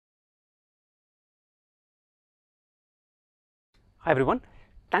Hi everyone,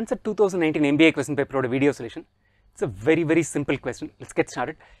 TANCET 2019 MBA question paper video solution. It's a very simple question. Let's get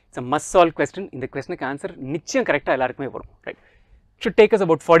started. It's a must solve question. In the question answer nichayam correct ah ellarkume varum, right? It should take us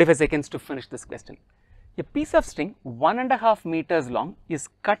about 45 seconds to finish this question. A piece of string 1.5 meters long is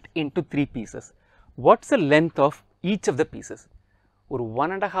cut into 3 pieces. What's the length of each of the pieces? ஒரு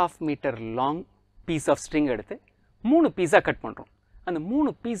 1.5 meter long piece of string எடுத்து 3 piece ஆ cut பண்றோம். அந்த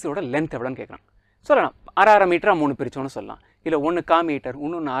 3 piece ஓட length எவ்வளவுன்னு கேக்குறாங்க. சொல்லலாம் 1/2 மீட்டரா 3 பிரிச்சோம்னு சொல்லலாம். இல்ல 1 1/4 மீட்டர்,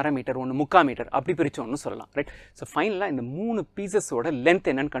 இன்னொன்னு 1/2 மீட்டர், 1 3/4 மீட்டர் அப்படி பிரிச்சோம்னு சொல்லலாம், ரைட்? சோ ஃபைனலா இந்த 3 pieces ஓட length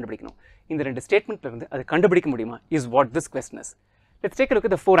என்னன்னு கண்டுபிடிக்கணும். இந்த ரெண்டு ஸ்டேட்மென்ட்ல இருந்து அது கண்டுபிடிக்க முடியுமா is what this question is. Let's take a look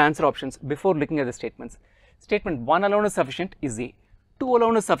at the 4 answer options before looking at the statements. Statement 1 alone is sufficient is A, 2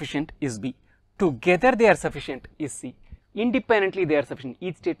 alone is sufficient is B, together they are sufficient is C, independently they are sufficient,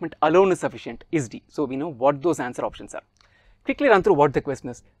 each statement alone is sufficient is D. So we know what those answer options are. Quickly run through what the question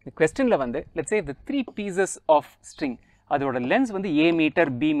is. The question la vande, let's say the 3 pieces of string, adoda length vande A meter,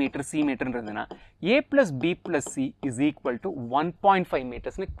 B meter, C meter irundana, A plus B plus C is equal to 1.5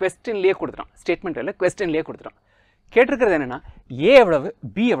 meters nu question liye kuduthran, statement illa question liye kuduthran. கேட்டிருக்கிறது என்னன்னா A எவ்வளவு,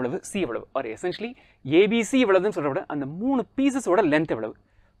 B எவ்வளவு, C எவ்வளவு, or essentially ABC எவ்வளவுன்னு சொல்றத விட அந்த 3 pieces ஓட length எவ்வளவு,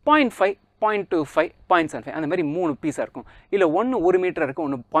 0.5, 0.25, 0.75 அந்த மாதிரி 3 பீஸா இருக்கும். இல்ல ஒன்னு 1 மீட்டர் இருக்கு,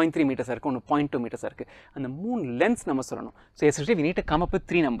 ஒன்னு 0.3 மீட்டர்ஸ் இருக்கு, ஒன்னு 0.2 மீட்டர்ஸ் இருக்கு. அந்த 3 lengths நம்ம சொல்லணும். So essentially we need to come up with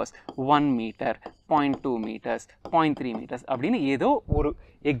 3 numbers, 1 meter, 0.2 meters, 0.3 meters அப்படின்னு ஏதோ ஒரு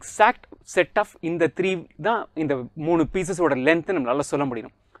exact set of இந்த 3 தான் இந்த 3 pieces ஓட length நம்மளால சொல்ல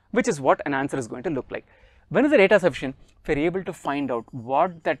முடியும். Which is what an answer is going to look like. When is the data sufficient? If we are able to find out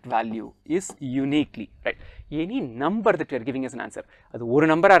what that value is uniquely, right? Any number that we are giving as an answer, அது ஒரு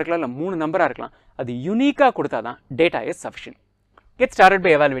நம்பரா இருக்கலாம் இல்ல மூணு நம்பரா இருக்கலாம், அது யூனிக்கா கொடுத்தாதான் data is sufficient. Get started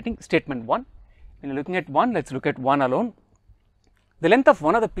by evaluating statement 1. When you're looking at 1, let's look at 1 alone. The length of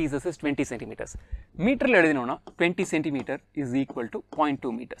one of the pieces is 20 centimeters. மீட்டர்ல எழுதினோம்னா 20 centimeter is equal to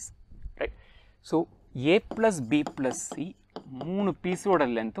 0.2 meters, right? So A plus B plus C மூணு பீஸோட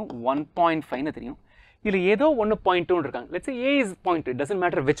லென்த்தும் 1.5 னு தெரியும். இல்ல ஏதோ 1.2 இருக்காங்க. Let's say A is 0.2, it doesn't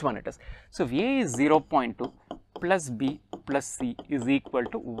matter which one it is. So if A is 0.2 plus B plus C is equal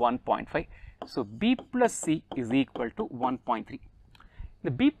to 1.5. So B plus C is equal to 1.3.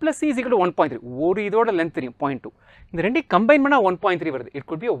 The B plus C is equal to 1.3. ஒரு இதோட length தெரியும் 0.2. இந்த ரெண்டையும் combine பண்ணா 1.3 வருது. It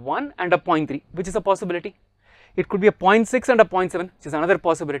could be a 1 and a 0.3, which is a possibility. It could be a 0.6 and a 0.7, which is another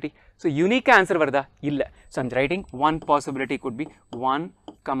possibility. So unique answer varda illa. So I'm writing one possibility could be 1,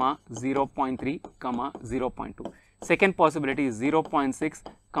 0.3, 0.2. Second possibility is 0.6,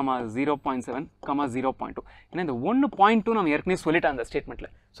 0.7, 0.2. ஏன்னா இந்த 1.2 நம்ம ஏற்கனவே சொல்லிட்டோம் அந்த ஸ்டேட்மெண்ட்ல.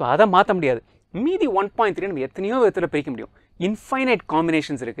 So அதை மாற்ற முடியாது. மீதி 1.3 நம்ம எத்தனையோ விதத்தில் பிரிக்க முடியும். Infinite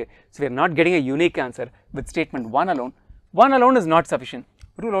combinations இருக்கு. So we are not getting a unique answer with statement 1 alone. 1 alone is not sufficient.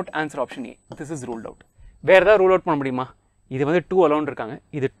 Rule out answer option A. This is ruled out. வேற ஏதாவது ரூல் அவுட் பண்ண முடியுமா? இது வந்து 2 alone இருக்காங்க,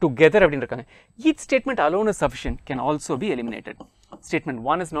 இது together அப்படின்னு இருக்காங்க. Each statement alone is sufficient can also be eliminated. Statement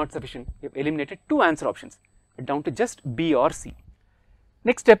 1 is not sufficient. We have eliminated 2 answer options down to just B or C.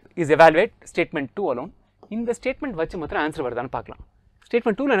 Next step is evaluate statement 2 alone. இந்த statement வச்சு மாத்திரம் answer வருதான்னு பார்க்கலாம்.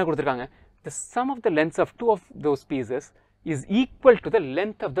 Statement 2ல என்ன கொடுத்திருக்காங்க? The sum of the lengths of 2 of those pieces is equal to the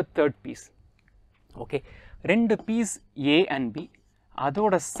length of the third piece. Okay, ரெண்டு piece A and B,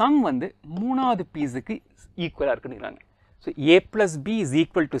 அதோட sum வந்து மூணாவது பீஸுக்கு ஈக்குவலா இருக்குன்னு. So A plus B is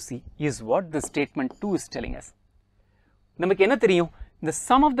equal to C is what the statement 2 is telling us. நமக்கு என்ன தெரியும்? The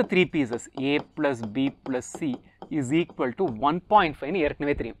sum of the 3 pieces A plus B plus C is equal to 1.5 னு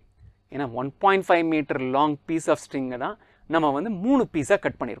ஏற்கனவே தெரியும். ஏன்னா 1.5 meter long piece of string தான் நம்ம வந்து 3 பீஸா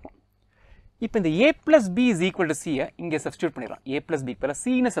கட் பண்ணியிருக்கோம். இப்போ இந்த A plus B is equal to C இங்கே சப்ஸ்டிட்யூட் பண்ணிடலாம். A plus B plus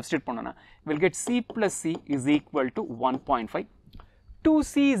C னு சப்ஸ்டிட்யூட் பண்ணோம்னா we'll get C plus C is equal to 1.5.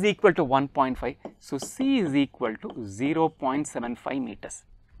 2C is equal to 1.5. So C is equal to 0.75 meters.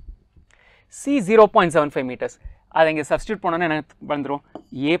 C 0.75 meters. அதை இங்கே substitute பண்ணோன்னா என்ன வந்துடும்?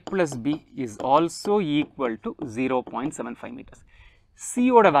 A plus B is also equal to 0.75 meters. C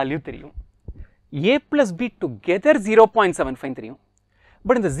ஓட value தெரியும். A plus B together 0.75 தெரியும்.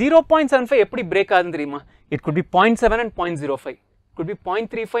 But இந்த 0.75 எப்படி பிரேக் ஆகுதுன்னு தெரியுமா? It could be 0.7 and 0.05. Could be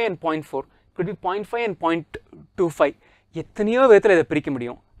 0.35 and 0.4. Could be 0.5 and 0.25. எத்தனையோ விதத்தில் இதை பிரிக்க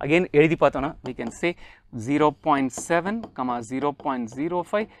முடியும். அகைன் எழுதி பார்த்தோன்னா we can say 0.7,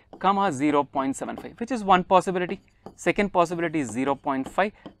 0.05, 0.75, which is one possibility. Second possibility is 0.5,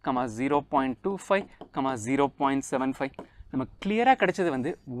 0.25, 0.75. நம்ம கிளியரா கிடைச்சது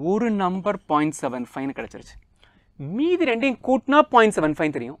வந்து ஒரு நம்பர் 0.75 கிடைச்சிருச்சு. மீதி ரெண்டையும் கூட்டினா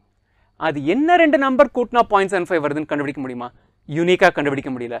 0.75 தெரியும். அது என்ன ரெண்டு நம்பர் கூட்டினா 0.75 வருதுன்னு கண்டுபிடிக்க முடியுமா? யூனிக்கா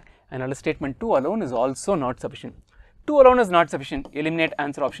கண்டுபிடிக்க முடியல. அதனால statement 2 alone is also not sufficient. 2 alone is not sufficient. Eliminate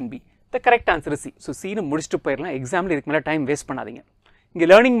answer option B. the correct answer is C. So C nu mudichittu poiralam, exam la idhukku mela time waste pannadinga. Inga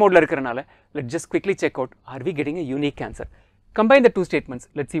learning mode la irukkranaala, let's just quickly check out, are we getting a unique answer? Combine the two statements,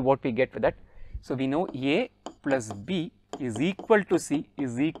 let's see what we get with that. So we know A plus B is equal to C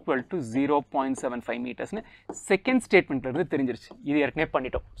is equal to 0.75 meters. Second statement la irundhu therinjiruchu, idu erkane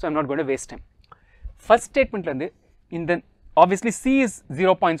pannitom, so I'm not going to waste time. First statement la irundhu, in the obviously C is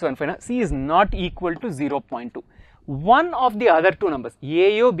 0.75, C is not equal to 0.2. One of the other two numbers,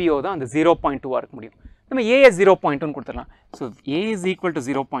 A yo B yo da and 0.2 irukka mudiyum. நம்ம A as 0.2 னு கொடுத்துடலாம். So A is equal to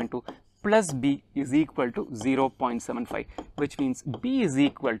 0.2 plus B is equal to 0.75, which means B is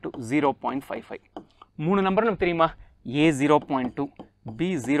equal to 0.55. மூணு number நமக்கு தெரியுமா? A 0.2,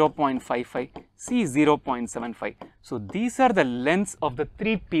 B 0.55, C 0.75. So these are the lengths of the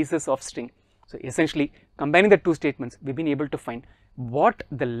three pieces of string. So essentially, combining the two statements, we've been able to find what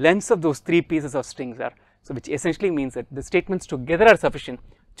the lengths of those three pieces of strings are. So which essentially means that the statements together are sufficient.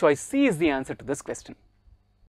 Choice C is the answer to this question.